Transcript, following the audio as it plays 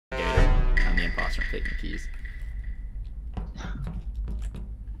I'm the imposter. I'm taking the keys.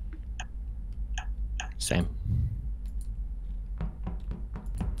 Same.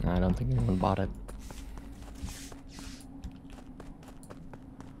 I don't think anyone bought it.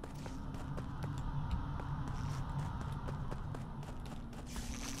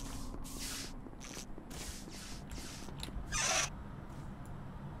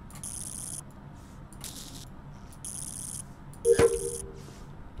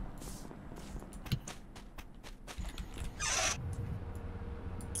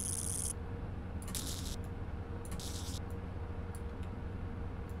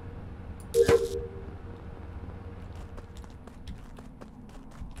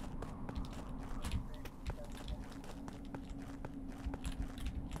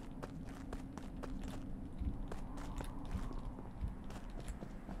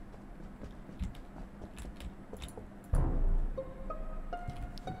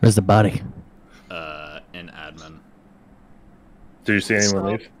 Where's the body? In admin. Did you see anyone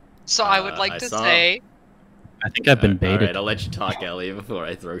leave? So I would like I to saw- say... I think I've been baited. Alright, I'll let you talk, Ellie, before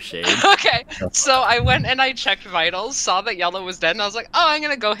I throw shade. Okay, so I went and I checked vitals, saw that Yellow was dead, and I was like, oh, I'm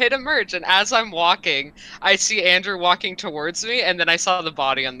gonna go hit Emerge. And as I'm walking, I see Andrew walking towards me, and then I saw the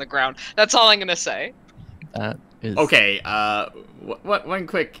body on the ground. That's all I'm gonna say. That is... Okay, one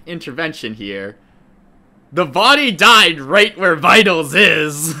quick intervention here. The body died right where vitals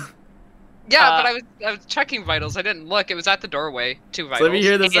is! Yeah, but I was checking vitals. I didn't look. It was at the doorway to vitals. So let me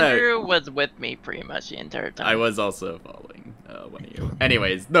hear this out. Andrew was with me pretty much the entire time. I was also following one of you.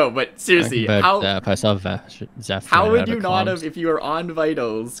 Anyways, no, but seriously, But, how I saw Zeph how would out you of not comms. have, if you were on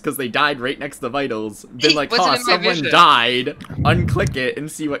vitals, because they died right next to vitals, been He like, wasn't huh, in my someone vision. died, unclick it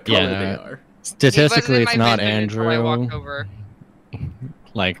and see what color Yeah. they are. Statistically, He it's wasn't in my not vision until I walked Andrew. over.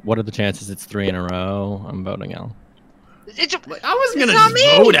 Like, what are the chances it's 3 in a row? I'm voting L. Like, I wasn't It's gonna not just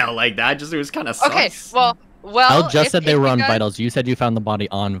me! vote out like that, just it was kind of Okay, sus. well, L just if- said they if were you on guys- vitals. You said you found the body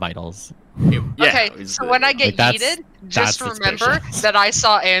on vitals. Yeah, Okay, it was so the- when I get Like, yeeted, just that's remember suspicious. that I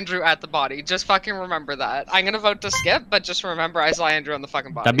saw Andrew at the body. Just fucking remember that. I'm gonna vote to skip, but just remember I saw Andrew on the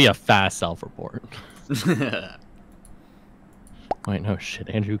fucking body. That'd be a fast self-report. Wait, no shit.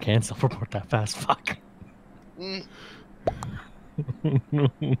 Andrew can self-report that fast. Fuck. Mm.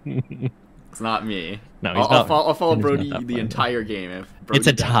 It's not me. No, he's I'll not. follow he's not Brody that the funny. entire game if Brody It's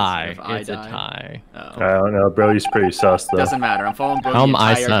a dies, tie. if I It's a die. tie. Oh. I don't know. Brody's pretty sus though. Doesn't matter. I'm following Brody How the am I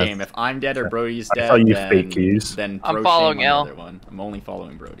entire sus? game. If I'm dead or Brody's I dead, saw you then, fake keys. then I'm throw following shame on L. the other one. I'm only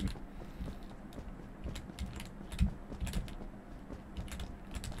following Brody.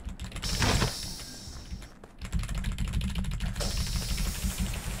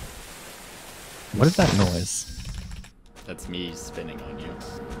 What is that noise? That's me spinning on you.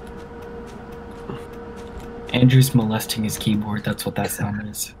 Andrew's molesting his keyboard, that's what that sound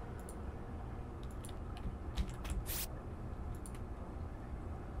is.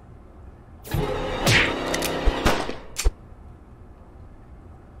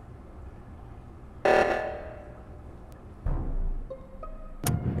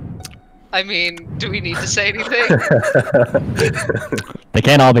 I mean, do we need to say anything? They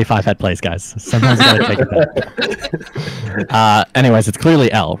can't all be 5-head plays, guys. Sometimes you gotta take it back. Anyways, it's clearly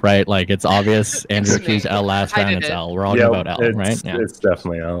L, right? Like, it's obvious. Andrew me. accused L last I round. did It's it. L. We're all gonna vote L, it's, right? Yeah. It's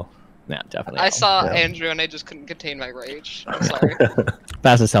definitely L. Yeah, definitely. I L. saw Yeah. Andrew and I just couldn't contain my rage. I'm sorry.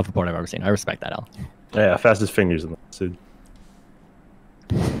 Fastest self-report I've ever seen. I respect that, L. Yeah, fastest fingers in the suit.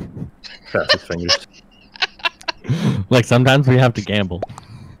 Fastest fingers. Like, sometimes we have to gamble.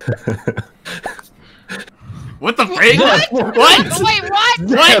 What the freak? What? What? Wait, what?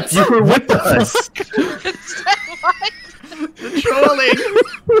 What? You were with us. What? The trolling.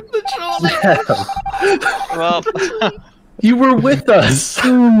 The trolling. Well, You were with us.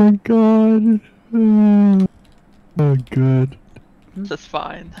 Oh my god. Oh, good. that's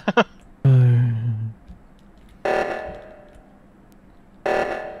fine.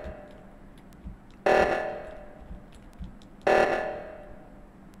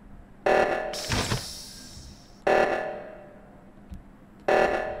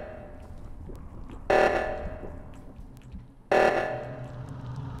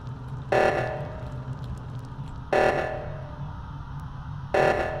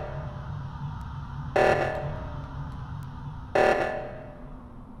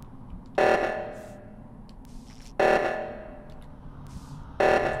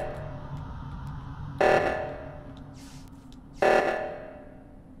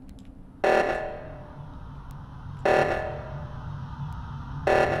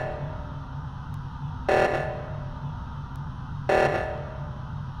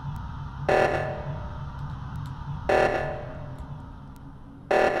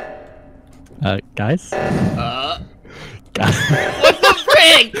 Guys? What the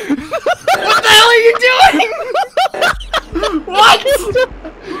frick? What the hell are you doing? What?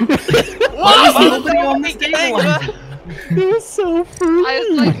 What? Nobody on this table. It was so free.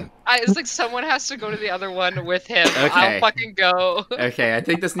 I was like, someone has to go to the other one with him. Okay. I'll fucking go. Okay, I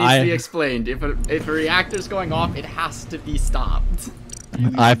think this needs to be explained. If a reactor's going off, it has to be stopped.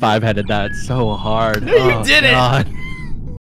 I 5-headed that so hard. You did it! God.